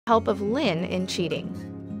help of Lin in cheating.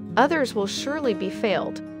 Others will surely be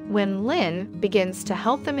failed. When Lin begins to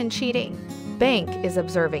help them in cheating, Bank is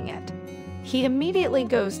observing it. He immediately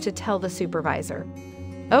goes to tell the supervisor.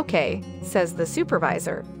 "Okay," says the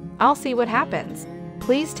supervisor, "I'll see what happens.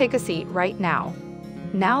 Please take a seat right now."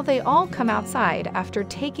 Now they all come outside after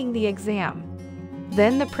taking the exam.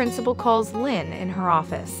 Then the principal calls Lin in her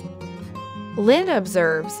office. Lin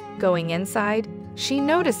observes, going inside, she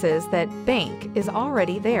notices that Bank is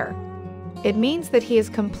already there. It means that he has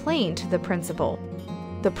complained to the principal.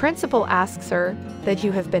 The principal asks her that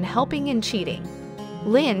you have been helping in cheating.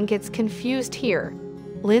 Lin gets confused here.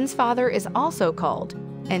 Lin's father is also called,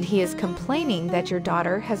 and he is complaining that your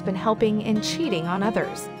daughter has been helping in cheating on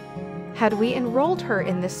others. Had we enrolled her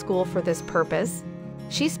in this school for this purpose?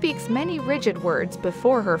 She speaks many rigid words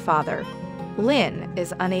before her father. Lin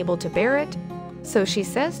is unable to bear it, so she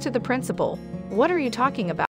says to the principal, "What are you talking about?"